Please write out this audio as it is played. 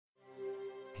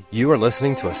You are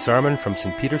listening to a sermon from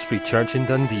St. Peter's Free Church in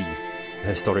Dundee, the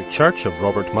historic church of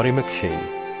Robert Murray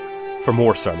McCheyne. For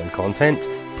more sermon content,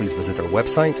 please visit our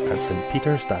website at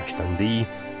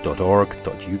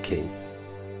stpeters-dundee.org.uk.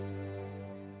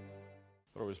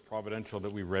 It was providential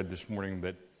that we read this morning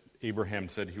that Abraham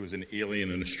said he was an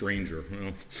alien and a stranger.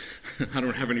 Well, I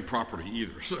don't have any property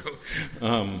either. So,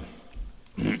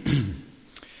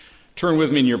 turn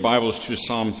with me in your Bibles to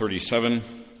Psalm 37.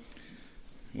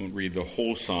 We won't read the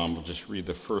whole psalm. We'll just read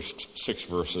the first 6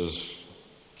 verses,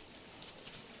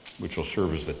 which will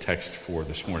serve as the text for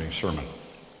this morning's sermon.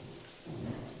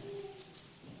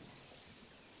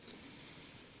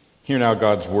 Hear now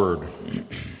God's word.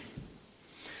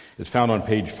 It's found on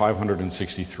page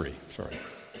 563.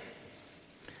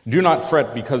 Do not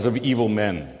fret because of evil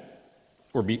men,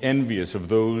 or be envious of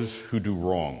those who do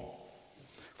wrong.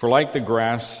 For like the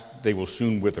grass, they will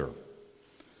soon wither.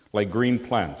 Like green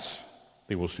plants,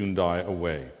 they will soon die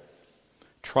away.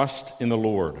 Trust in the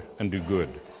Lord and do good.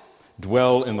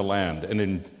 Dwell in the land and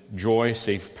enjoy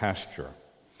safe pasture.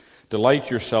 Delight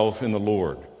yourself in the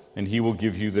Lord, and he will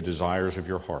give you the desires of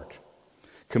your heart.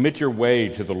 Commit your way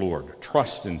to the Lord.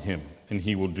 Trust in him, and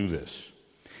he will do this.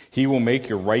 He will make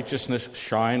your righteousness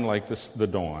shine like the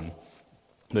dawn,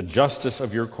 the justice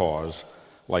of your cause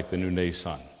like the noonday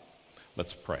sun.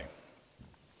 Let's pray.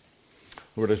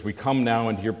 Lord, as we come now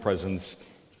into your presence,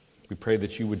 we pray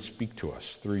that you would speak to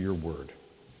us through your word.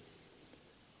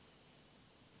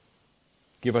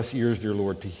 Give us ears, dear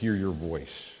Lord, to hear your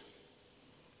voice.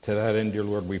 To that end, dear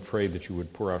Lord, we pray that you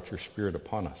would pour out your Spirit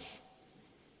upon us,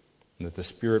 and that the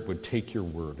Spirit would take your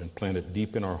word and plant it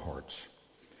deep in our hearts,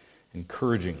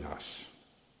 encouraging us,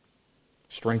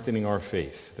 strengthening our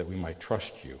faith that we might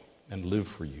trust you and live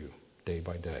for you day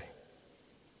by day.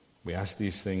 We ask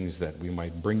these things that we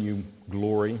might bring you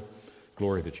glory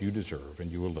that you deserve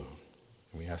and you alone.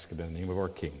 And we ask it in the name of our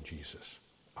King, Jesus.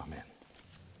 Amen.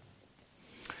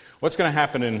 What's going to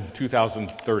happen in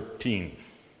 2013?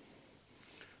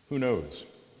 Who knows?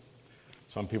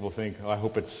 Some people think, I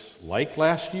hope it's like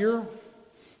last year,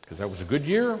 because that was a good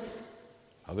year.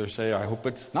 Others say, I hope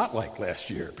it's not like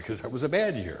last year, because that was a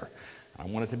bad year. I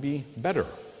want it to be better.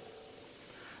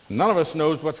 None of us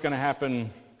knows what's going to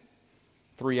happen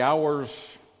 3 hours,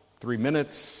 3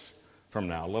 minutes from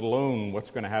now, let alone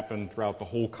what's going to happen throughout the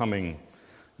whole coming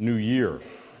new year.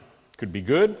 Could be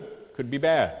good, could be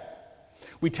bad.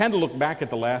 We tend to look back at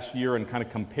the last year and kind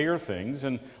of compare things,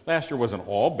 and last year wasn't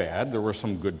all bad. There were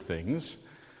some good things,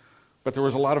 but there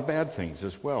was a lot of bad things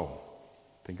as well.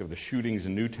 Think of the shootings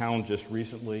in Newtown just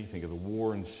recently. Think of the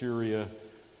war in Syria.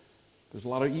 There's a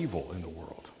lot of evil in the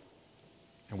world,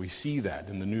 and we see that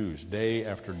in the news day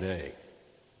after day.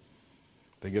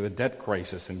 Think of the debt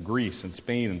crisis in Greece and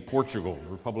Spain and Portugal,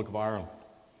 the Republic of Ireland.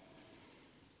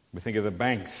 We think of the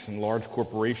banks and large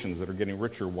corporations that are getting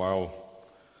richer while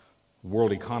the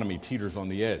world economy teeters on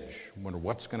the edge. We wonder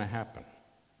what's going to happen.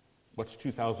 What's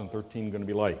 2013 going to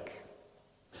be like?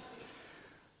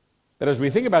 But as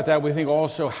we think about that, we think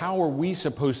also, how are we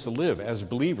supposed to live as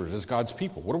believers, as God's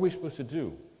people? What are we supposed to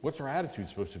do? What's our attitude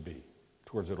supposed to be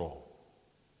towards it all?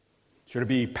 Should it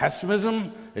be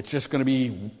pessimism? It's just going to be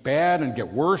bad and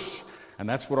get worse, and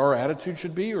that's what our attitude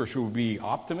should be? Or should we be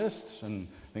optimists and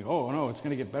think, oh, no, it's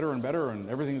going to get better and better and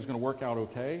everything's going to work out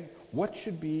okay? What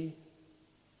should be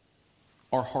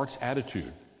our heart's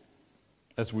attitude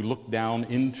as we look down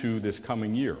into this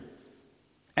coming year?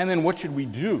 And then what should we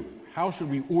do? How should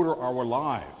we order our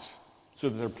lives so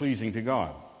that they're pleasing to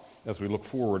God as we look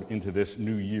forward into this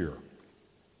new year?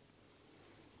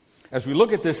 As we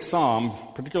look at this psalm,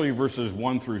 particularly verses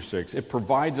 1 through 6, it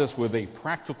provides us with a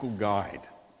practical guide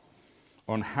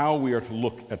on how we are to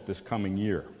look at this coming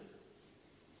year.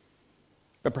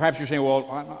 But perhaps you're saying,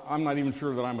 well, I'm not even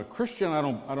sure that I'm a Christian. I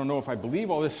don't know if I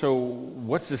believe all this, so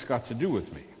what's this got to do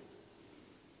with me?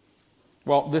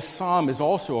 Well, this psalm is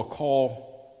also a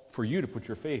call for you to put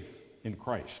your faith in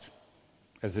Christ,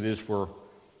 as it is for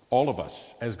all of us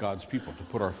as God's people to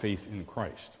put our faith in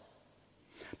Christ.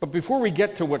 But before we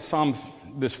get to what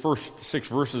this first 6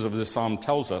 verses of this psalm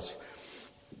tells us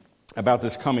about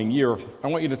this coming year, I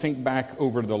want you to think back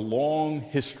over the long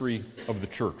history of the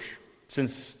church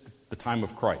since the time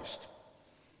of Christ.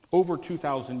 Over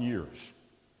 2,000 years.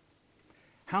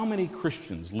 How many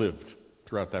Christians lived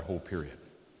throughout that whole period?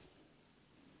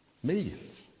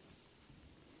 Millions.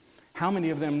 How many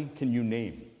of them can you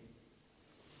name?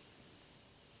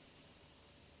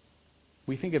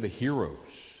 We think of the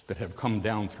heroes that have come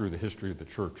down through the history of the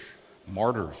church,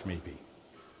 martyrs maybe.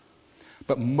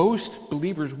 But most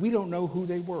believers, we don't know who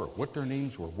they were, what their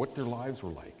names were, what their lives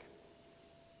were like.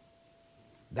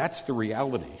 That's the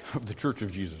reality of the Church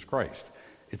of Jesus Christ.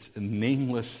 It's a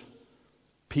nameless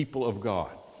people of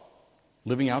God,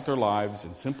 living out their lives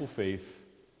in simple faith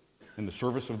in the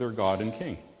service of their God and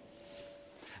King.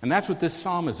 And that's what this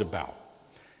psalm is about.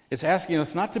 It's asking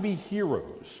us not to be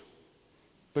heroes,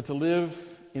 but to live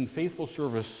in faithful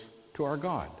service to our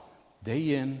God,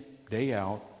 day in, day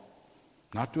out,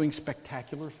 not doing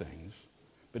spectacular things,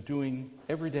 but doing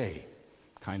everyday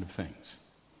kind of things.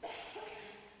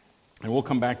 And we'll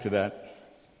come back to that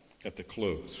at the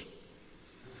close.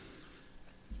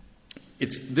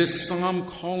 It's this psalm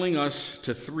calling us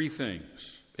to three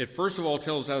things. It first of all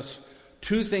tells us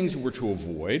two things we're to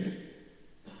avoid.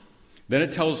 Then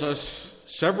it tells us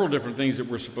several different things that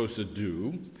we're supposed to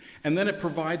do. And then it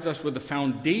provides us with a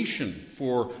foundation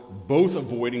for both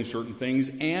avoiding certain things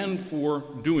and for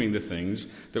doing the things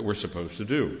that we're supposed to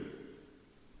do.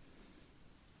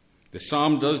 The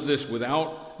psalm does this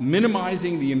without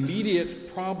minimizing the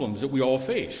immediate problems that we all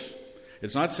face.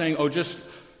 It's not saying, just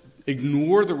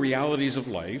ignore the realities of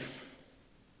life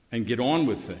and get on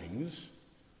with things,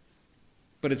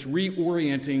 but it's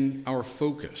reorienting our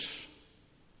focus,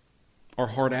 our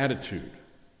heart attitude,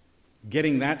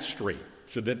 getting that straight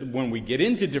so that when we get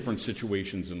into different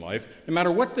situations in life, no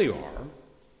matter what they are,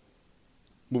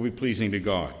 we'll be pleasing to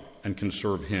God and can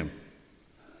serve Him.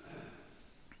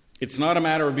 It's not a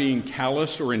matter of being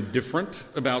callous or indifferent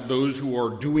about those who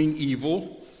are doing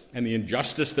evil and the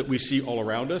injustice that we see all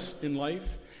around us in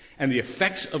life and the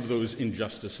effects of those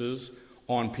injustices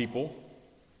on people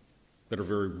that are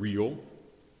very real.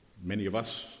 Many of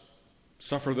us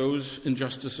suffer those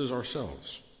injustices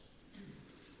ourselves.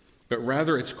 But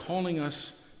rather, it's calling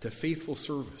us to faithful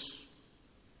service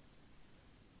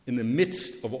in the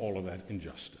midst of all of that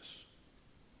injustice.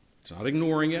 It's not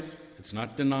ignoring it. It's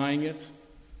not denying it.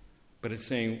 But it's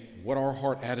saying what our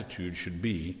heart attitude should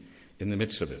be in the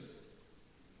midst of it.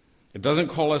 It doesn't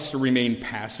call us to remain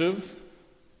passive.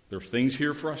 There's things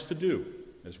here for us to do,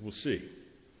 as we'll see.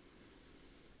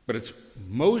 But it's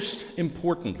most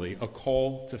importantly a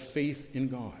call to faith in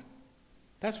God.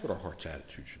 That's what our heart's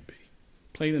attitude should be.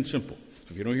 Plain and simple. So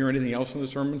if you don't hear anything else in the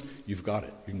sermon, you've got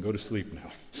it. You can go to sleep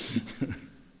now.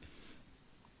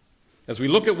 As we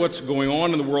look at what's going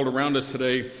on in the world around us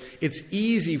today, it's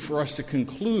easy for us to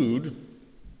conclude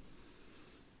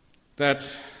that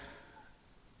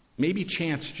maybe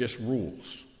chance just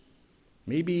rules.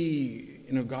 Maybe,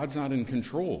 God's not in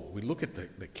control. We look at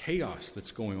the chaos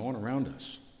that's going on around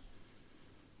us.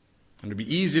 And it'd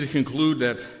be easy to conclude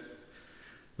that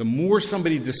the more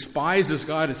somebody despises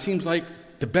God, it seems like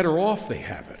the better off they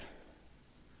have it.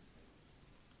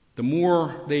 The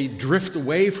more they drift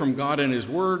away from God and His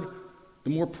Word, the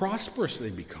more prosperous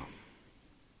they become.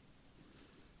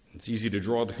 It's easy to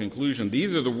draw the conclusion that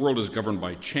either the world is governed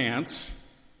by chance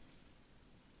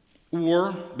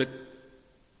or that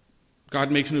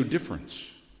God makes no difference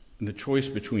in the choice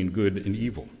between good and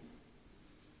evil.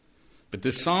 But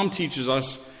this psalm teaches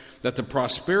us that the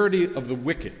prosperity of the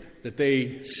wicked that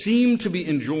they seem to be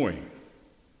enjoying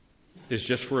is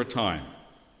just for a time,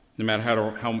 no matter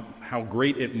how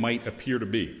great it might appear to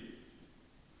be.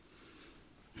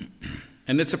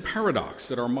 And it's a paradox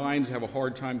that our minds have a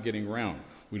hard time getting around.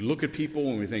 We look at people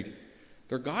and we think,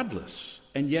 they're godless,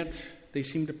 and yet they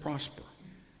seem to prosper.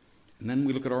 And then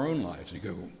we look at our own lives and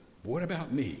go, what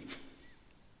about me?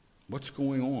 What's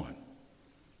going on?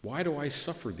 Why do I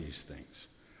suffer these things?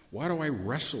 Why do I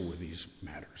wrestle with these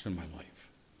matters in my life?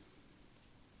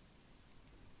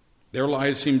 Their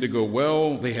lives seem to go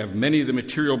well. They have many of the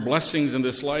material blessings in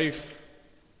this life.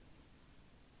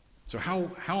 So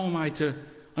how am I to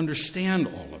understand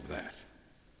all of that?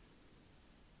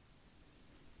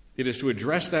 It is to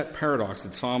address that paradox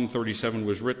that Psalm 37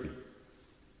 was written.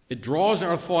 It draws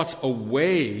our thoughts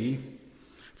away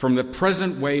from the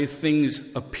present way things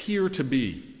appear to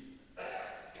be,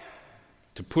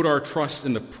 to put our trust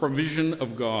in the provision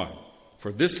of God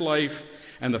for this life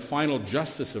and the final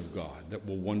justice of God that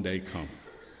will one day come.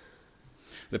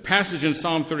 The passage in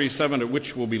Psalm 37 at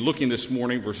which we'll be looking this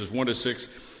morning, verses 1 to 6,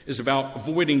 is about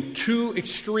avoiding two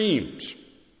extremes.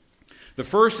 The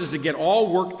first is to get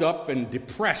all worked up and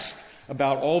depressed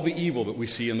about all the evil that we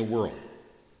see in the world.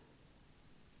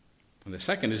 And the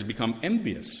second is to become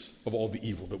envious of all the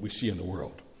evil that we see in the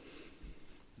world.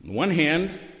 On the one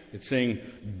hand, it's saying,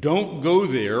 don't go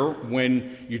there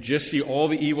when you just see all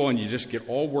the evil and you just get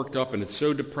all worked up and it's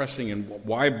so depressing and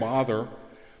why bother?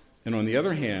 And on the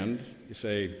other hand, you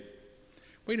say,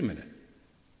 wait a minute.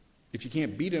 If you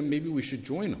can't beat them, maybe we should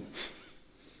join them.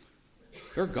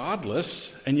 They're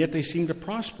godless, and yet they seem to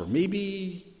prosper.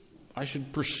 Maybe I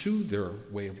should pursue their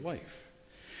way of life.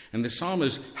 And the psalm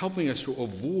is helping us to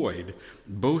avoid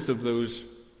both of those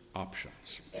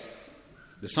options.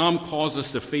 The psalm calls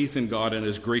us to faith in God and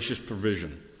his gracious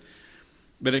provision.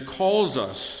 But it calls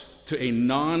us to a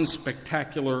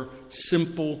non-spectacular,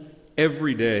 simple,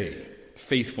 everyday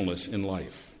faithfulness in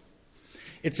life.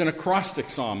 It's an acrostic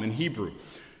psalm in Hebrew.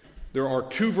 There are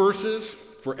 2 verses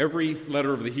for every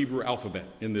letter of the Hebrew alphabet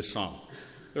in this psalm.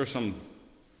 There are some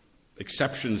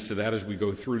exceptions to that as we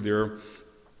go through there.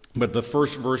 But the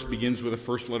first verse begins with the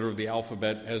first letter of the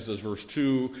alphabet, as does verse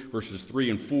 2, verses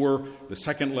 3 and 4, the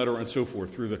second letter, and so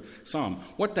forth through the psalm.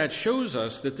 What that shows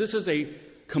us that this is a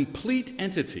complete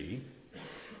entity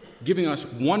giving us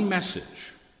one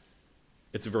message.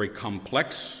 It's a very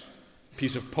complex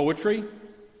piece of poetry,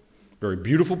 very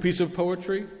beautiful piece of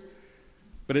poetry,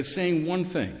 but it's saying one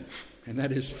thing, and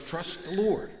that is trust the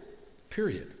Lord,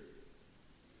 period.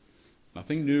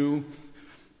 Nothing new.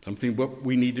 Something what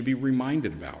we need to be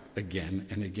reminded about again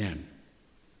and again.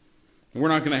 And we're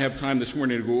not going to have time this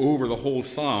morning to go over the whole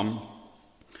psalm.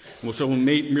 So we'll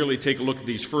merely take a look at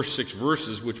these first 6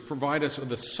 verses, which provide us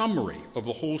with a summary of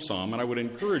the whole psalm. And I would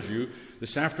encourage you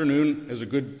this afternoon, as a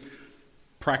good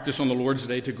practice on the Lord's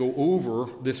Day, to go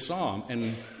over this psalm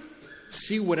and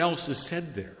see what else is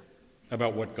said there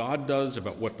about what God does,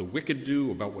 about what the wicked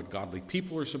do, about what godly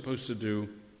people are supposed to do.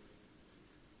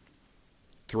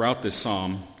 Throughout this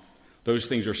psalm, those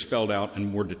things are spelled out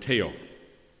in more detail.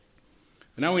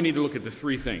 And now we need to look at the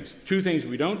 3 things. 2 things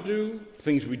we don't do,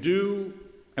 things we do,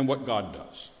 and what God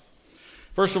does.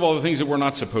 First of all, the things that we're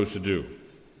not supposed to do.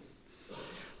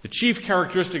 The chief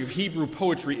characteristic of Hebrew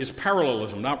poetry is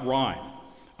parallelism, not rhyme.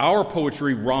 Our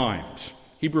poetry rhymes.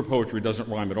 Hebrew poetry doesn't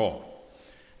rhyme at all.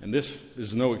 And this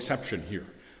is no exception here.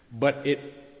 But it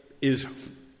is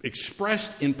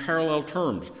expressed in parallel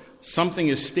terms. Something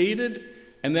is stated,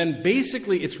 and then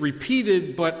basically it's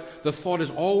repeated, but the thought is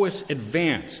always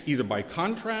advanced, either by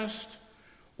contrast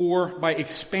or by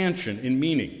expansion in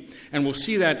meaning. And we'll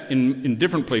see that in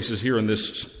different places here in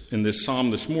this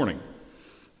psalm this morning.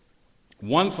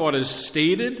 One thought is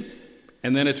stated,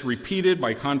 and then it's repeated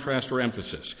by contrast or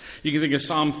emphasis. You can think of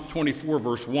Psalm 24,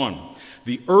 verse 1.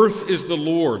 The earth is the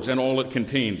Lord's and all it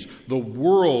contains, the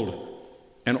world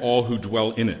and all who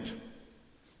dwell in it.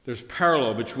 There's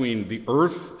parallel between the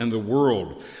earth and the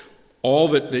world, all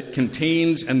that it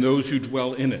contains and those who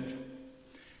dwell in it.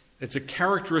 It's a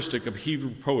characteristic of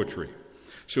Hebrew poetry.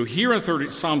 So here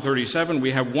in Psalm 37, we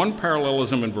have one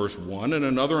parallelism in verse 1 and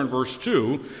another in verse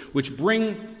 2, which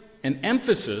bring an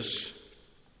emphasis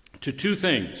to 2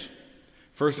 things.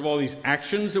 First of all, these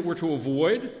actions that we're to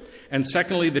avoid, and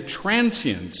secondly, the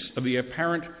transience of the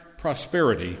apparent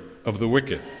prosperity of the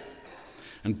wicked.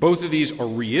 And both of these are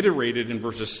reiterated in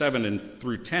verses 7 and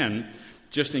through 10,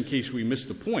 just in case we missed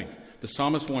the point. The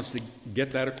psalmist wants to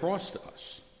get that across to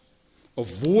us.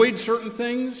 Avoid certain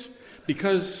things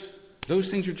because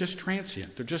those things are just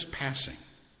transient. They're just passing.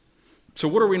 So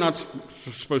what are we not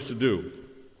supposed to do?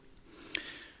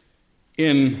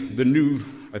 In the new,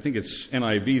 I think it's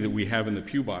NIV that we have in the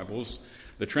Pew Bibles,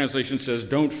 the translation says,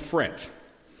 don't fret.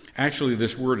 Actually,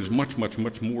 this word is much, much,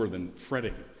 much more than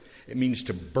fretting. It means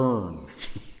to burn,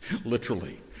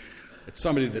 literally. It's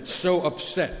somebody that's so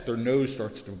upset their nose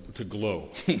starts to glow.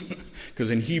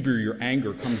 Because in Hebrew, your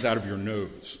anger comes out of your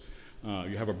nose.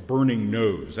 You have a burning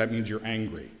nose. That means you're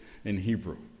angry in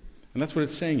Hebrew. And that's what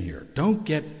it's saying here. Don't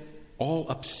get all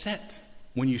upset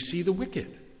when you see the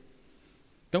wicked.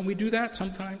 Don't we do that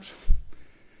sometimes?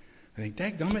 I think,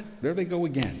 dadgummit, there they go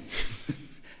again.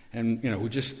 And,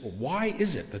 why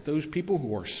is it that those people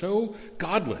who are so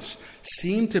godless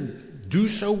seem to do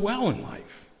so well in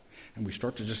life? And we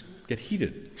start to just get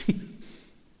heated.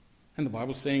 And the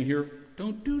Bible's saying here,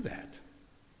 don't do that.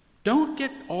 Don't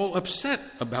get all upset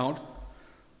about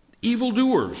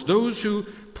evildoers, those who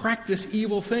practice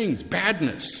evil things,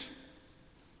 badness.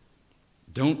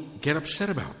 Don't get upset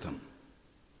about them.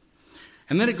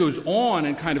 And then it goes on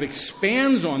and kind of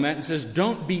expands on that and says,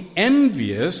 don't be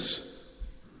envious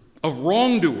of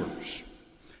wrongdoers.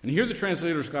 And here the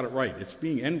translators got it right. It's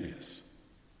being envious.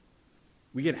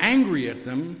 We get angry at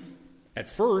them at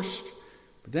first,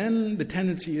 but then the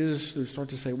tendency is to start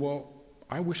to say, well,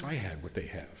 I wish I had what they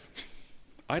have.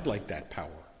 I'd like that power.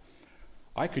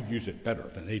 I could use it better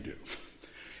than they do.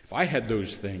 If I had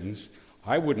those things,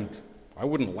 I wouldn't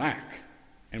lack.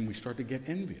 And we start to get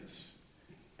envious.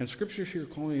 And Scripture's here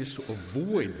calling us to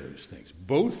avoid those things,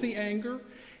 both the anger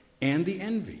and the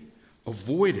envy.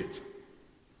 Avoid it.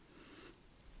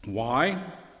 Why?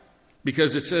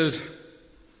 Because it says,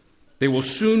 they will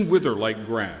soon wither like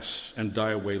grass and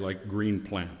die away like green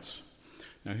plants.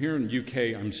 Now here in the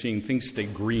UK, I'm seeing things stay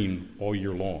green all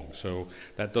year long, so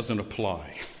that doesn't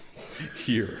apply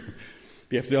here.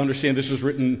 You have to understand this was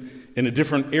written in a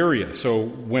different area. So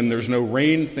when there's no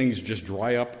rain, things just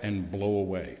dry up and blow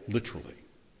away, literally,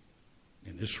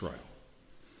 in Israel.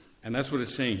 And that's what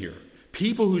it's saying here.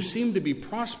 People who seem to be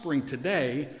prospering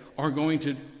today are going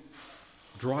to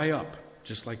dry up,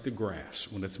 just like the grass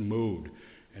when it's mowed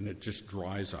and it just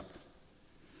dries up.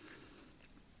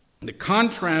 The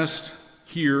contrast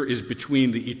here is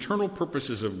between the eternal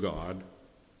purposes of God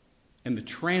and the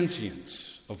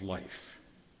transience of life.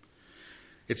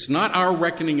 It's not our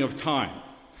reckoning of time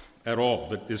at all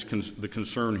that is the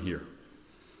concern here.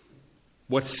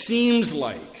 What seems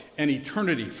like an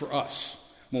eternity for us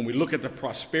when we look at the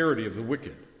prosperity of the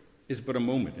wicked is but a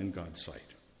moment in God's sight.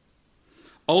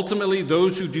 Ultimately,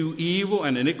 those who do evil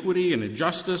and iniquity and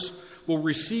injustice will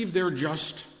receive their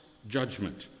just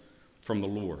judgment from the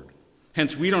Lord.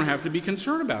 Hence, we don't have to be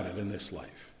concerned about it in this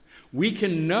life. We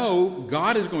can know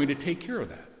God is going to take care of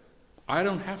that. I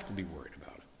don't have to be worried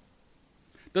about it.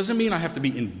 Doesn't mean I have to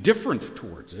be indifferent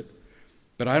towards it,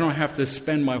 but I don't have to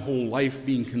spend my whole life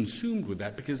being consumed with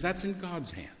that because that's in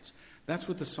God's hands. That's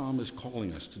what the psalm is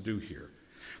calling us to do here.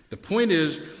 The point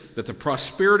is that the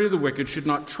prosperity of the wicked should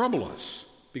not trouble us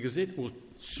because it will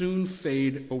soon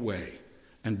fade away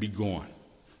and be gone,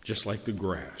 just like the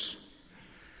grass.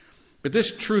 But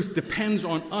this truth depends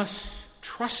on us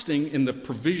trusting in the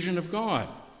provision of God.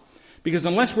 Because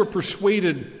unless we're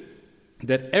persuaded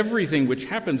that everything which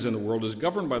happens in the world is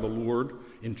governed by the Lord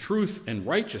in truth and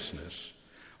righteousness,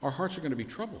 our hearts are going to be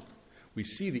troubled. We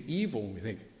see the evil and we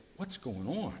think, what's going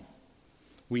on?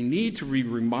 We need to be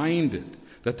reminded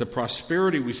that the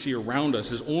prosperity we see around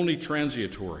us is only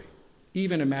transitory,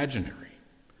 even imaginary.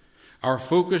 Our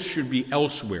focus should be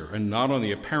elsewhere and not on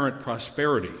the apparent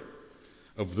prosperity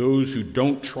of those who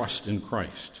don't trust in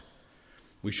Christ.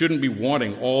 We shouldn't be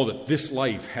wanting all that this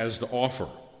life has to offer.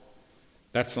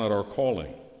 That's not our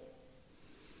calling.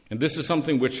 And this is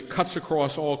something which cuts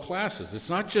across all classes. It's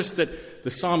not just that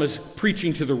the psalm is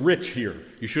preaching to the rich here.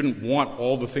 You shouldn't want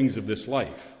all the things of this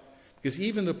life. Because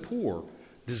even the poor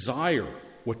desire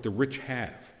what the rich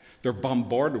have. They're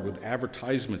bombarded with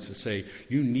advertisements that say,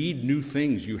 you need new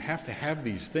things. You have to have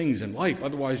these things in life.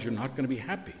 Otherwise, you're not going to be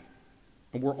happy.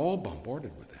 And we're all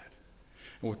bombarded with that.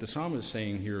 And what the psalmist is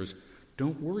saying here is,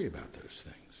 don't worry about those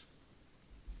things.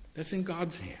 That's in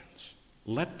God's hands.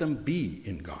 Let them be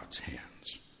in God's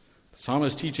hands. The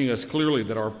psalmist is teaching us clearly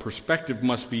that our perspective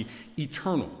must be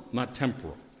eternal, not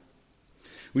temporal.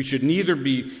 We should neither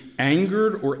be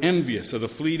angered or envious of the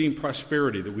fleeting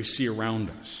prosperity that we see around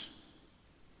us.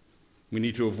 We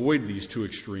need to avoid these two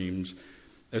extremes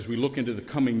as we look into the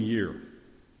coming year.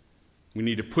 We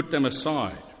need to put them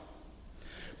aside.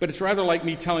 But it's rather like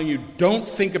me telling you, don't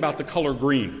think about the color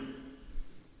green.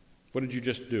 What did you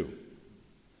just do?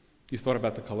 You thought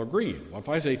about the color green. Well, if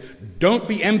I say, don't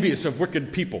be envious of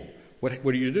wicked people, what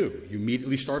do? You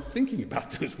immediately start thinking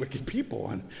about those wicked people,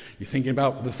 and you're thinking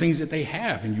about the things that they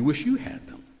have, and you wish you had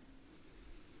them.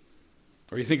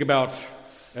 Or you think about,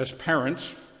 as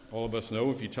parents, all of us know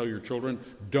if you tell your children,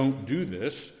 don't do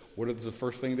this, what is the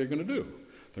first thing they're going to do?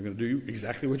 They're going to do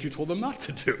exactly what you told them not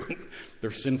to do.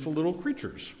 They're sinful little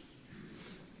creatures,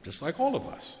 just like all of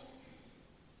us.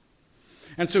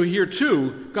 And so here,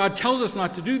 too, God tells us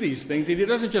not to do these things, and He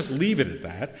doesn't just leave it at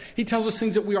that. He tells us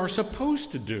things that we are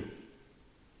supposed to do.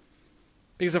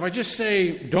 Because if I just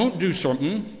say, don't do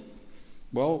something,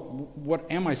 well,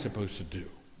 what am I supposed to do?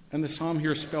 And the psalm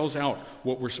here spells out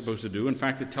what we're supposed to do. In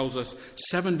fact, it tells us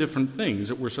 7 different things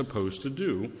that we're supposed to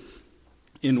do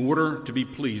in order to be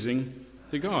pleasing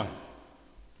to God.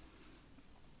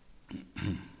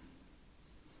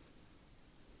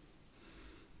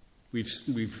 We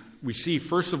see,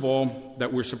 first of all,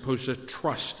 that we're supposed to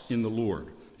trust in the Lord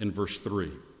in verse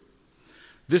 3.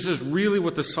 This is really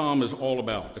what the psalm is all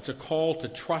about. It's a call to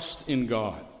trust in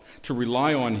God, to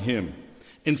rely on Him,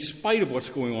 in spite of what's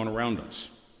going on around us.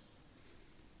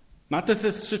 Not that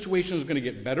the situation is going to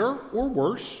get better or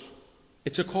worse.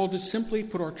 It's a call to simply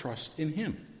put our trust in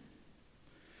Him.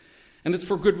 And it's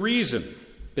for good reason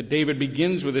that David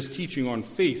begins with his teaching on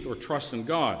faith or trust in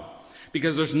God.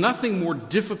 Because there's nothing more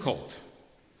difficult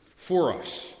for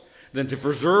us than to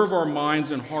preserve our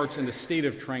minds and hearts in a state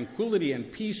of tranquility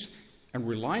and peace and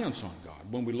reliance on God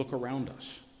when we look around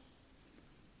us.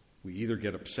 We either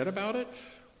get upset about it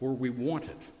or we want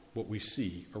it, what we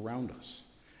see around us.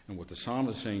 And what the psalm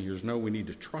is saying here is, no, we need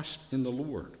to trust in the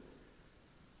Lord.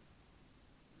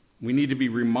 We need to be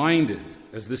reminded,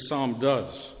 as this psalm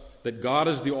does, that God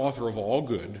is the author of all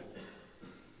good,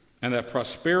 and that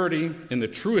prosperity, in the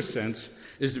truest sense,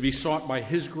 is to be sought by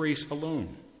His grace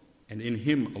alone and in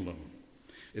Him alone.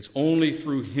 It's only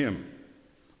through Him,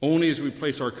 only as we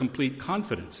place our complete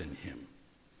confidence in Him,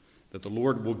 that the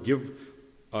Lord will give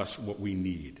us what we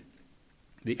need.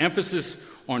 The emphasis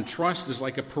on trust is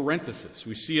like a parenthesis.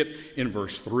 We see it in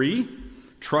verse 3,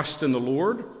 trust in the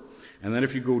Lord. And then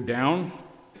if you go down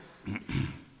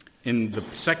in the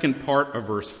second part of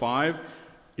verse 5,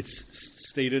 it's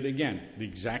stated again, the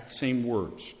exact same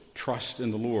words, trust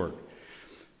in the Lord.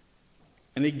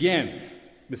 And again,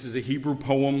 this is a Hebrew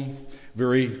poem,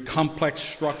 very complex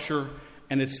structure,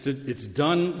 and it's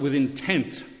done with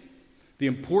intent. The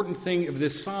important thing of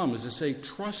this psalm is to say,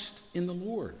 trust in the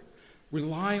Lord.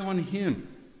 Rely on Him.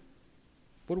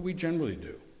 What do we generally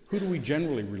do? Who do we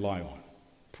generally rely on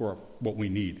for what we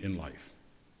need in life?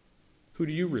 Who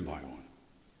do you rely on?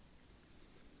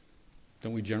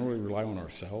 Don't we generally rely on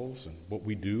ourselves and what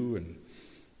we do and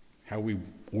how we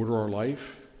order our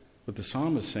life? What the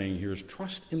psalm is saying here is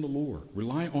trust in the Lord.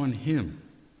 Rely on Him.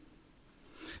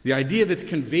 The idea that's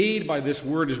conveyed by this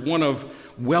word is one of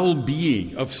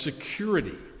well-being, of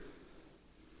security.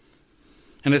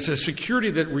 And it's a security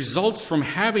that results from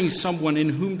having someone in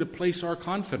whom to place our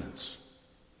confidence,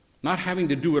 not having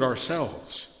to do it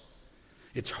ourselves.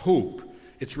 It's hope.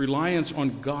 It's reliance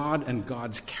on God and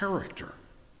God's character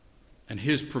and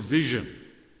His provision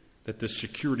that this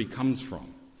security comes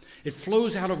from. It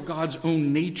flows out of God's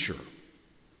own nature.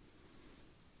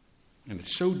 And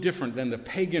it's so different than the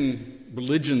pagan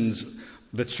religions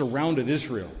that surrounded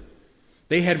Israel.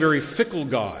 They had very fickle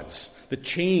gods that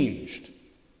changed.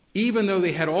 Even though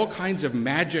they had all kinds of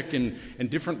magic and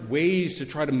different ways to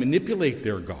try to manipulate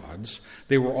their gods,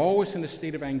 they were always in a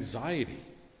state of anxiety.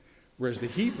 Whereas the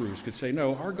Hebrews could say,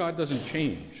 no, our God doesn't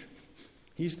change.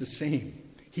 He's the same.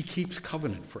 He keeps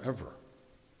covenant forever.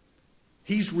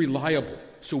 He's reliable,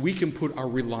 so we can put our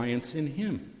reliance in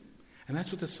Him. And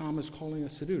that's what the psalm is calling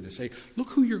us to do, to say, look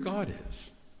who your God is.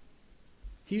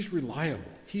 He's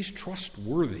reliable. He's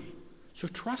trustworthy. So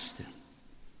trust Him.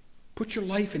 Put your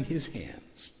life in His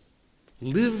hands.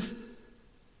 Live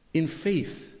in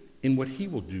faith in what He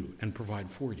will do and provide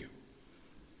for you.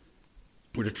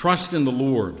 We're to trust in the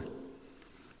Lord.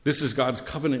 This is God's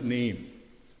covenant name.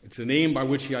 It's a name by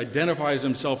which He identifies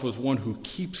Himself as one who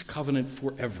keeps covenant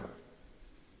forever.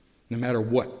 No matter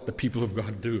what the people of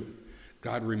God do,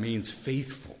 God remains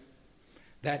faithful.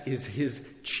 That is His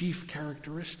chief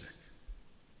characteristic.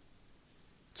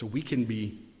 So we can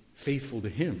be faithful to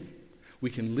Him.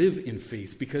 We can live in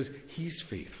faith because He's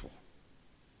faithful.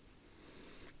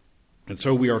 And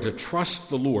so we are to trust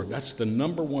the Lord. That's the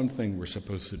number one thing we're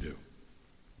supposed to do.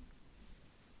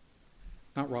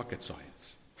 Not rocket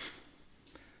science.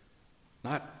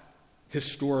 Not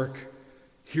historic,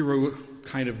 hero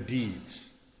kind of deeds.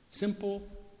 Simple,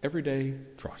 everyday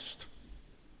trust.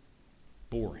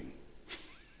 Boring,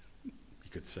 you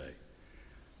could say.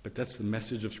 But that's the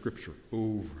message of Scripture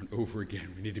over and over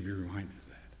again. We need to be reminded of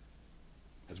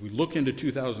that. As we look into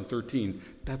 2013,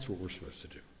 that's what we're supposed to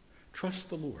do. Trust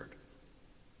the Lord.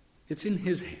 It's in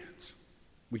His hands.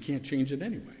 We can't change it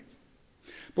anyway.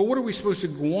 But what are we supposed to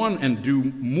go on and do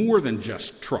more than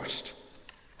just trust?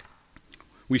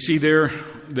 We see there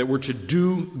that we're to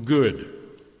do good.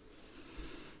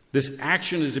 This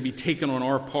action is to be taken on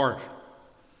our part.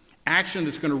 Action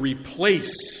that's going to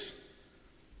replace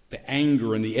the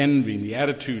anger and the envy and the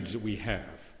attitudes that we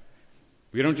have.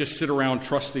 We don't just sit around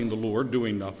trusting the Lord,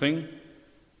 doing nothing.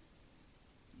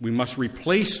 We must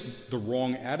replace the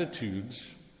wrong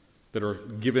attitudes that are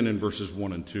given in verses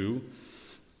 1 and 2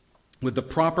 with the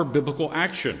proper biblical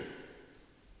action.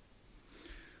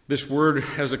 This word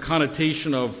has a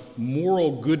connotation of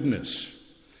moral goodness,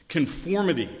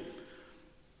 conformity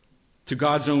to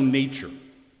God's own nature,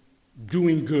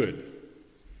 doing good.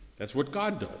 That's what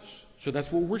God does. So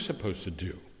that's what we're supposed to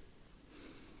do.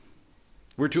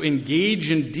 We're to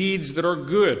engage in deeds that are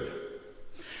good.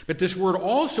 But this word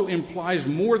also implies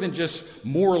more than just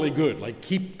morally good, like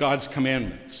keep God's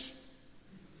commandments.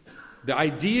 The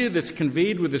idea that's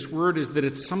conveyed with this word is that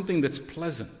it's something that's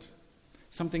pleasant,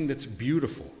 something that's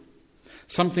beautiful,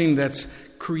 something that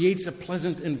creates a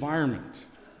pleasant environment.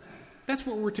 That's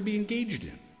what we're to be engaged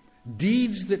in.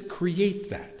 Deeds that create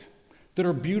that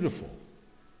are beautiful,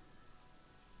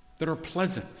 that are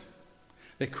pleasant,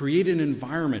 that create an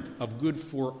environment of good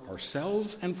for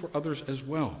ourselves and for others as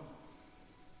well.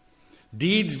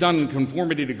 Deeds done in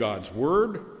conformity to God's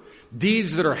word,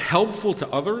 deeds that are helpful to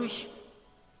others,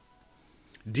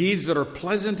 deeds that are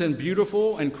pleasant and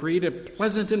beautiful and create a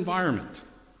pleasant environment,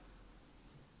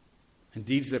 and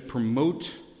deeds that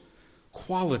promote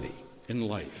quality in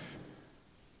life.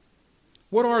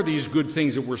 What are these good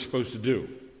things that we're supposed to do?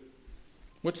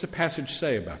 What's the passage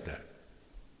say about that?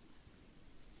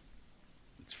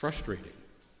 It's frustrating.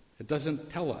 It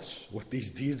doesn't tell us what these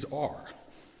deeds are.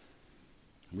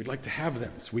 We'd like to have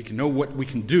them so we can know what we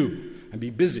can do and be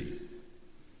busy.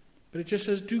 But it just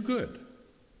says do good.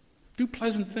 Do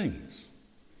pleasant things.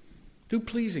 Do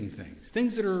pleasing things.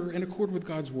 Things that are in accord with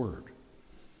God's word.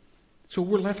 So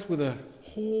we're left with a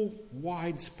whole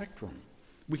wide spectrum.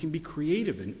 We can be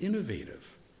creative and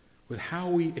innovative with how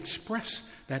we express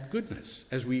that goodness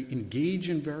as we engage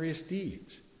in various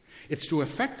deeds. It's to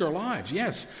affect our lives,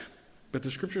 yes, but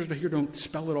the scriptures here don't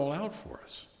spell it all out for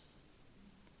us.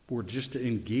 We're just to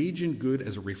engage in good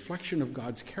as a reflection of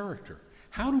God's character.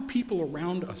 How do people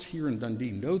around us here in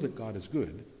Dundee know that God is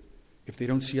good if they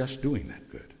don't see us doing that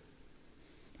good?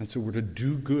 And so we're to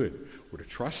do good. We're to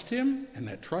trust him, and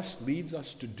that trust leads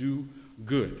us to do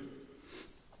good.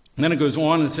 And then it goes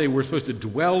on and say we're supposed to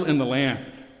dwell in the land.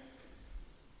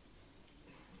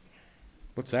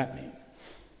 What's that mean?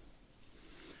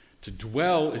 To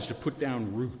dwell is to put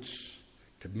down roots,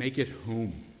 to make it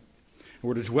home.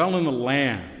 We're to dwell in the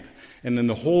land. And in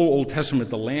the whole Old Testament,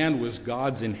 the land was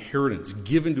God's inheritance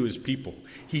given to his people.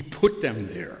 He put them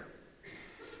there.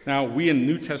 Now, we in the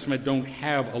New Testament don't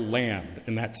have a land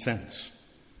in that sense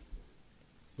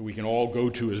that we can all go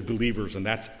to as believers, and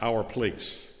that's our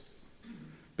place.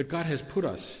 But God has put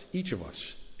us, each of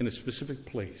us, in a specific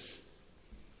place.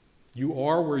 You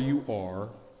are where you are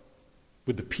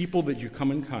with the people that you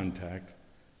come in contact,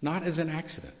 not as an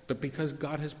accident, but because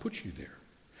God has put you there.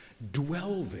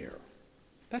 Dwell there.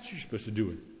 That's what you're supposed to do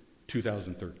in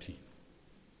 2013.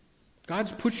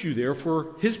 God's put you there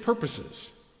for his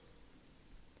purposes.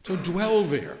 So dwell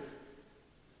there.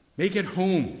 Make it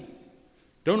home.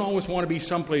 Don't always want to be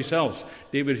someplace else.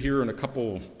 David here in a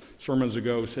couple sermons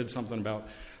ago said something about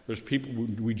there's people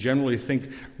we generally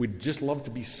think we'd just love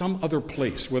to be some other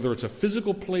place, whether it's a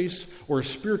physical place or a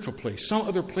spiritual place, some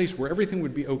other place where everything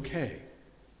would be okay.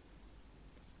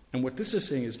 And what this is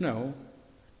saying is no,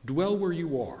 dwell where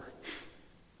you are.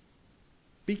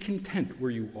 Be content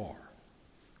where you are.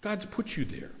 God's put you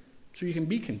there so you can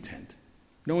be content,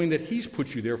 knowing that he's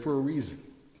put you there for a reason.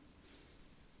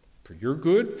 For your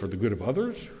good, for the good of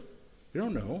others, you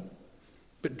don't know.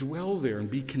 But dwell there and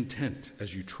be content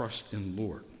as you trust in the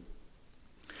Lord.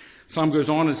 Psalm goes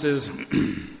on and says,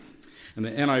 and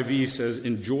the NIV says,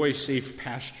 enjoy safe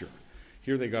pasture.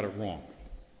 Here they got it wrong.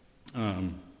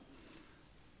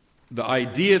 The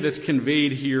idea that's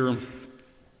conveyed here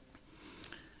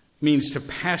means to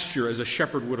pasture as a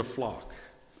shepherd would a flock.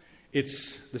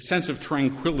 It's the sense of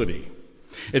tranquility.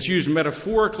 It's used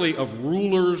metaphorically of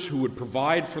rulers who would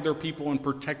provide for their people and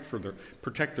protect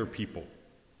their people.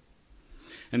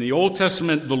 In the Old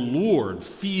Testament, the Lord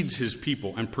feeds his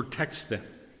people and protects them.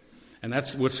 And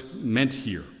that's what's meant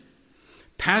here.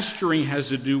 Pasturing has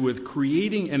to do with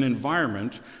creating an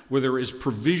environment where there is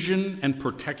provision and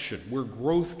protection, where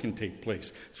growth can take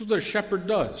place. That's what a shepherd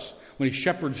does. When he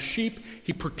shepherds sheep,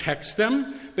 he protects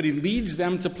them, but he leads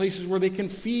them to places where they can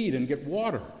feed and get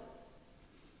water.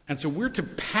 And so we're to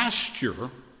pasture,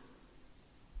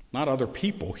 not other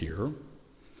people here,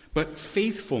 but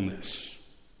faithfulness,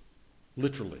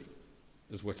 literally,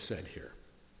 is what's said here.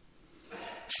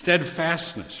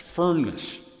 Steadfastness,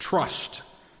 firmness, trust,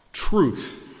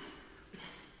 truth.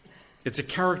 It's a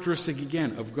characteristic,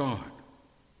 again, of God.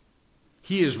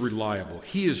 He is reliable.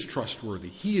 He is trustworthy.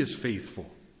 He is faithful.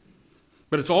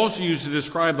 But it's also used to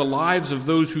describe the lives of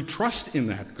those who trust in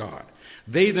that God.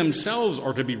 They themselves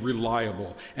are to be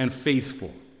reliable and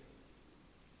faithful.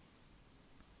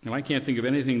 And I can't think of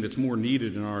anything that's more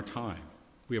needed in our time.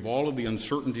 We have all of the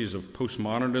uncertainties of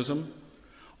postmodernism,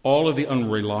 all of the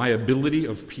unreliability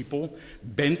of people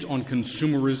bent on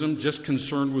consumerism, just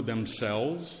concerned with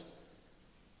themselves.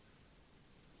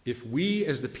 If we,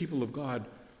 as the people of God,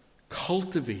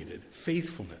 cultivated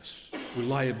faithfulness,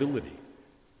 reliability,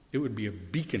 it would be a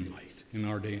beacon light in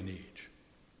our day and age.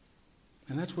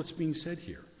 And that's what's being said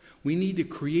here. We need to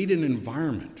create an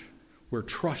environment where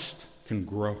trust can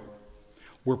grow,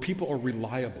 where people are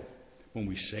reliable. When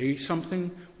we say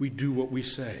something, we do what we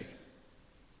say.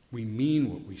 We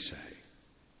mean what we say.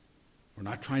 We're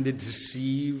not trying to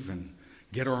deceive and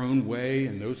get our own way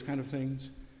and those kind of things.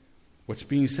 What's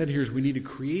being said here is we need to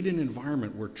create an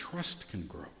environment where trust can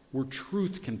grow, where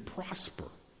truth can prosper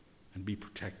and be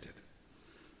protected.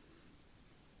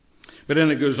 But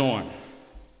then it goes on.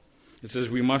 It says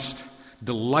we must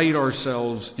delight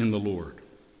ourselves in the Lord.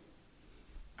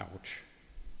 Ouch.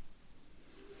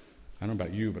 I don't know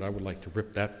about you, but I would like to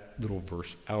rip that little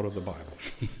verse out of the Bible.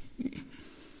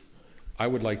 I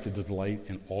would like to delight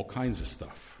in all kinds of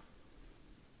stuff.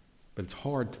 But it's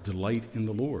hard to delight in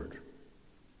the Lord.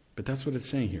 But that's what it's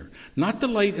saying here. Not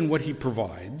delight in what he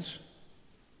provides.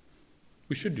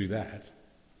 We should do that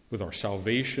with our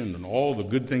salvation and all the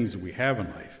good things that we have in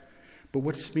life. But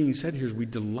what's being said here is we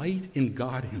delight in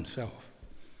God himself.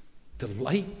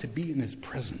 Delight to be in his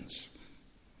presence.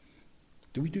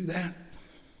 Do we do that?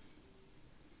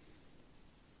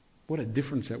 What a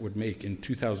difference that would make in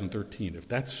 2013 if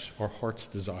that's our heart's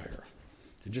desire,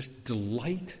 to just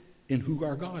delight in who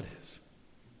our God is.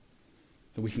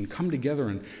 That we can come together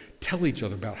and tell each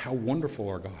other about how wonderful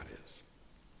our God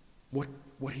is,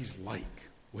 what he's like,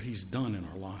 what he's done in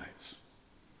our lives.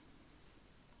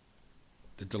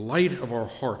 The delight of our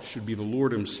hearts should be the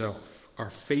Lord himself, our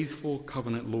faithful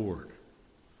covenant Lord.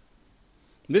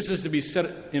 This is to be set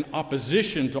in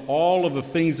opposition to all of the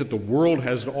things that the world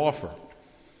has to offer,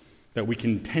 that we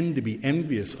can tend to be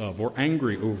envious of or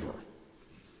angry over.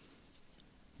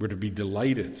 We're to be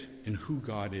delighted in who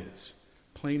God is,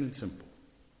 plain and simple.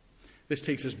 This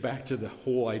takes us back to the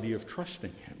whole idea of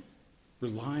trusting him,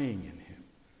 relying in him.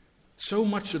 So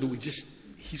much so that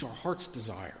he's our heart's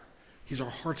desire. He's our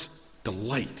heart's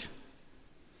delight.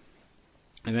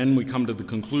 And then we come to the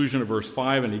conclusion of verse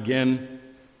 5, and again,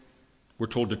 we're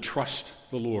told to trust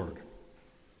the Lord.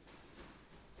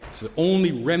 It's the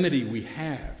only remedy we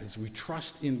have is we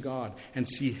trust in God and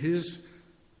see his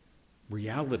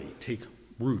reality take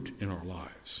root in our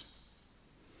lives.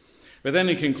 But then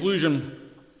in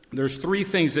conclusion, there's three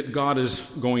things that God is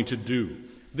going to do.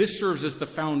 This serves as the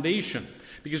foundation,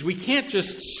 because we can't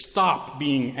just stop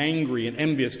being angry and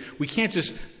envious. We can't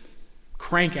just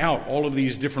crank out all of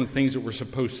these different things that we're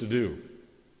supposed to do.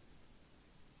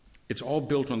 It's all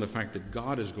built on the fact that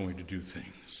God is going to do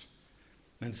things.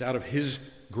 And it's out of his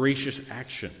gracious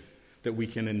action that we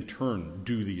can in turn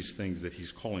do these things that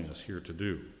he's calling us here to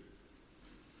do.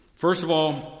 First of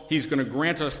all, he's going to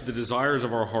grant us the desires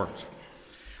of our heart.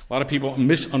 A lot of people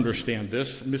misunderstand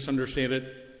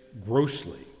it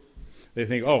grossly. They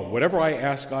think, whatever I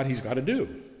ask God, he's got to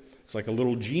do. It's like a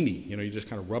little genie. You just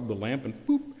kind of rub the lamp and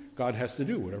boop, God has to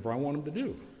do whatever I want him to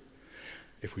do.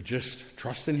 If we just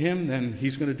trust in him, then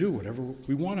he's going to do whatever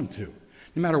we want him to.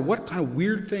 No matter what kind of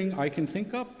weird thing I can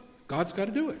think up, God's got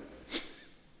to do it.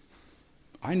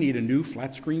 I need a new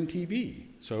flat screen TV.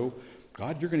 So,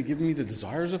 God, you're going to give me the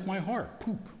desires of my heart.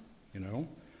 Poop,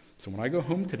 So when I go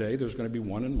home today, there's going to be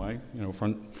one in my,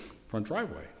 front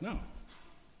driveway. No.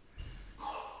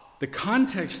 The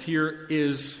context here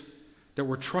is that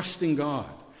we're trusting God,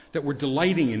 that we're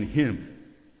delighting in him.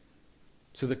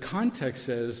 So the context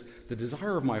says the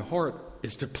desire of my heart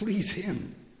is to please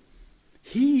him.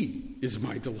 He is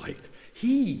my delight.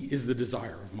 He is the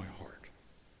desire of my heart.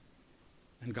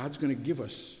 And God's going to give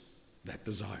us that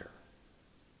desire.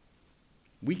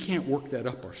 We can't work that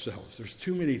up ourselves. There's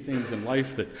too many things in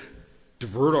life that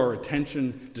divert our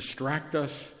attention, distract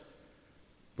us.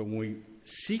 But when we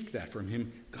seek that from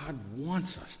him, God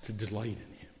wants us to delight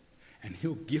in him. And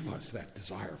he'll give us that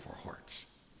desire of our hearts.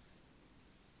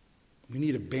 We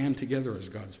need to band together as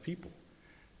God's people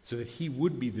so that he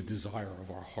would be the desire of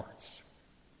our hearts.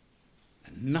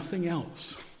 And nothing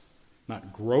else,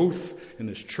 not growth in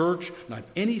this church, not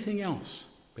anything else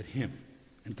but him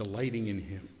and delighting in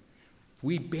him. If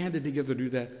we banded together to do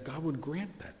that, God would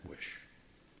grant that wish.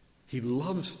 He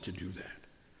loves to do that.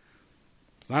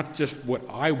 It's not just what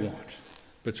I want,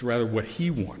 but it's rather what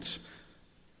he wants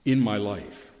in my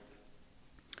life.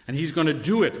 And he's going to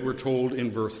do it, we're told in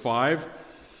verse 5.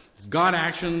 It's God's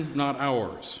action, not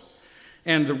ours.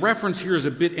 And the reference here is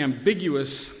a bit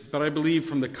ambiguous, but I believe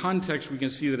from the context we can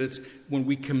see that it's when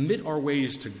we commit our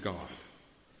ways to God,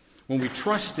 when we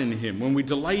trust in him, when we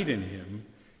delight in him,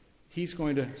 he's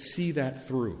going to see that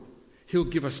through. He'll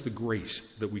give us the grace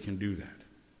that we can do that.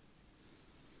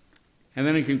 And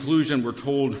then in conclusion, we're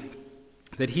told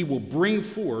that he will bring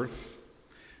forth,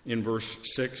 in verse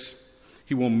 6,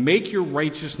 he will make your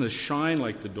righteousness shine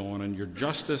like the dawn and your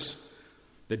justice,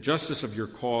 the justice of your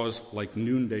cause like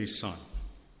noonday sun.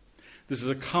 This is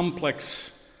a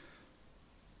complex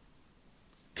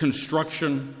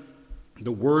construction.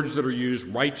 The words that are used,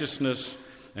 righteousness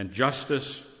and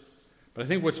justice. But I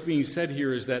think what's being said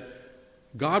here is that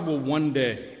God will one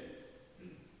day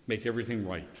make everything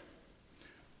right.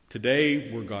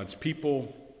 Today, we're God's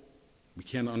people.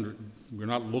 We're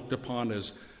not looked upon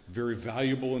as very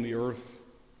valuable in the earth.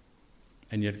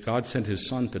 And yet God sent his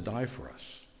Son to die for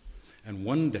us. And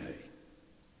one day,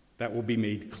 that will be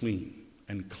made clean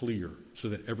and clear so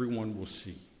that everyone will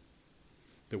see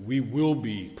that we will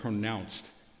be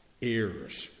pronounced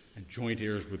heirs and joint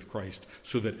heirs with Christ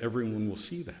so that everyone will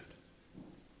see that.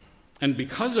 And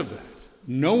because of that,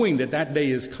 knowing that that day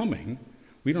is coming,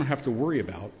 we don't have to worry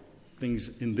about things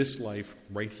in this life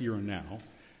right here and now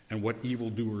and what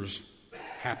evildoers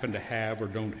happen to have or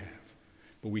don't have.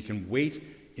 But we can wait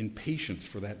in patience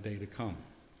for that day to come.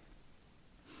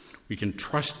 We can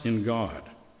trust in God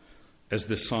as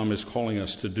this psalm is calling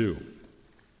us to do.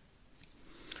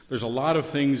 There's a lot of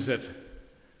things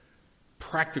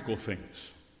practical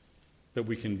things that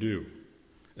we can do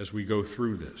as we go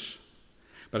through this.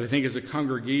 But I think as a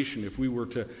congregation, if we were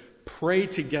to pray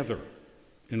together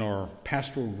in our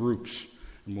pastoral groups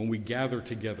and when we gather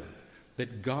together,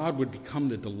 that God would become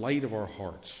the delight of our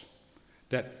hearts,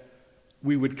 that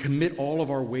we would commit all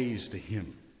of our ways to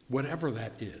Him, whatever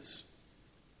that is,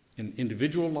 in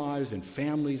individual lives, in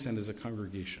families, and as a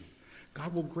congregation.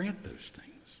 God will grant those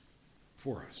things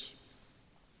for us.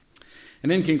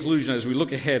 And in conclusion, as we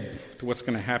look ahead to what's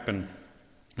going to happen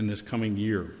in this coming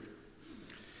year,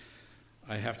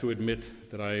 I have to admit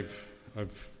that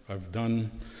I've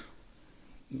done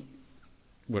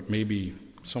what maybe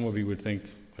some of you would think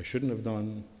I shouldn't have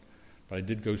done, but I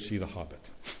did go see The Hobbit.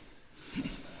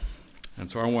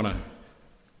 And so I want to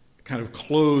kind of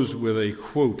close with a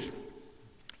quote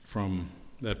from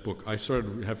that book. I sort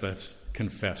of have to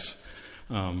confess,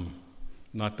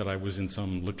 not that I was in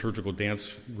some liturgical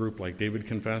dance group like David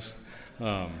confessed,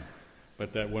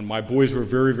 but that when my boys were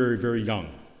very, very, very young,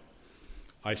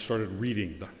 I started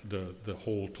reading the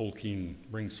whole Tolkien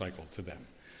ring cycle to them.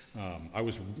 I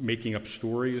was making up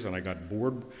stories, and I got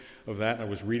bored of that. I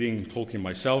was reading Tolkien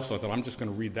myself, so I thought, I'm just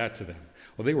going to read that to them.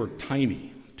 Well, they were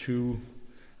tiny, 2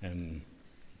 and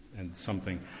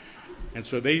something. And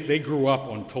so they grew up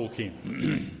on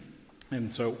Tolkien.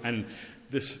 and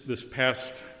this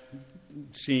past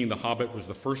seeing The Hobbit was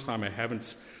the first time I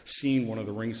haven't seen one of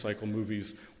the ring cycle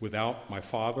movies without my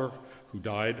father, who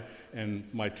died, and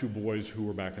my 2 boys who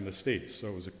were back in the States. So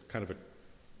it was a kind of a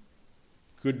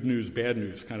good news, bad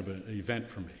news kind of an event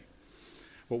for me.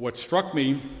 But what struck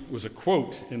me was a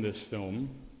quote in this film,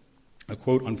 a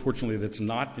quote, unfortunately, that's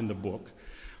not in the book.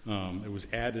 It was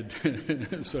added,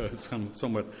 so it's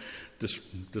somewhat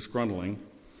disgruntling.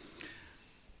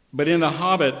 But in The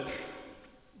Hobbit,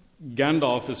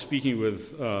 Gandalf is speaking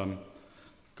with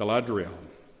Galadriel,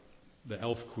 the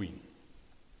elf queen.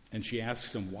 And she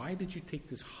asks him, why did you take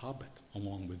this hobbit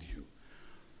along with you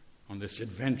on this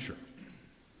adventure?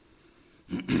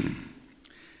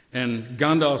 And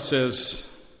Gandalf says,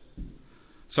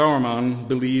 Saruman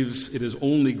believes it is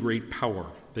only great power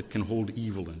that can hold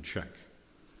evil in check.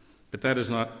 But that is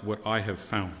not what I have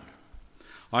found.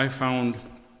 I found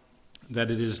that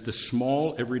it is the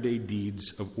small everyday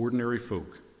deeds of ordinary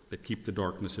folk that keep the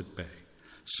darkness at bay.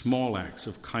 Small acts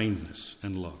of kindness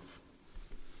and love.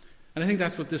 And I think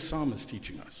that's what this psalm is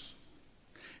teaching us.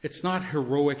 It's not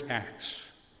heroic acts.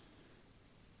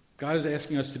 God is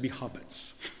asking us to be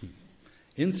hobbits,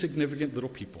 insignificant little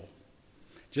people,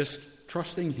 just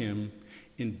trusting Him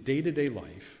in day-to-day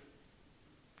life,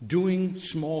 doing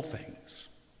small things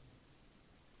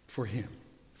for Him,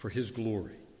 for His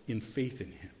glory, in faith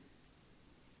in Him.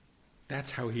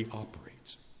 That's how He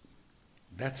operates.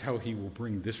 That's how He will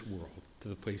bring this world to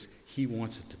the place He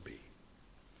wants it to be.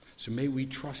 So may we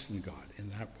trust in God in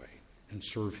that way and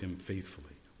serve Him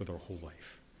faithfully with our whole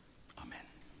life. Amen.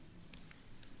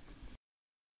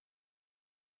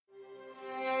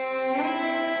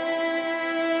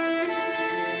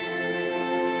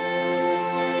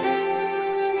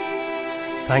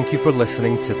 Thank you for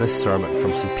listening to this sermon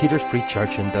from St. Peter's Free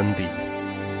Church in Dundee.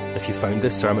 If you found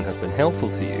this sermon has been helpful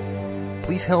to you,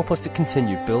 please help us to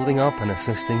continue building up and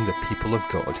assisting the people of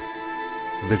God.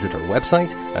 Visit our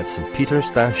website at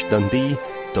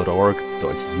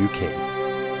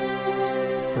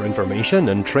stpeters-dundee.org.uk. For information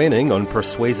and training on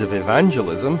persuasive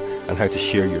evangelism and how to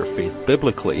share your faith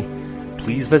biblically,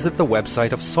 please visit the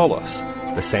website of Solas,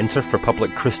 the Centre for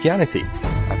Public Christianity,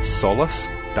 at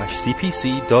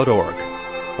solas-cpc.org.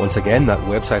 Once again, that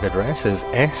website address is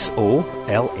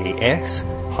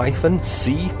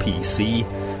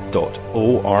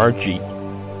solas-cpc.org.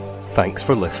 Thanks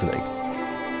for listening.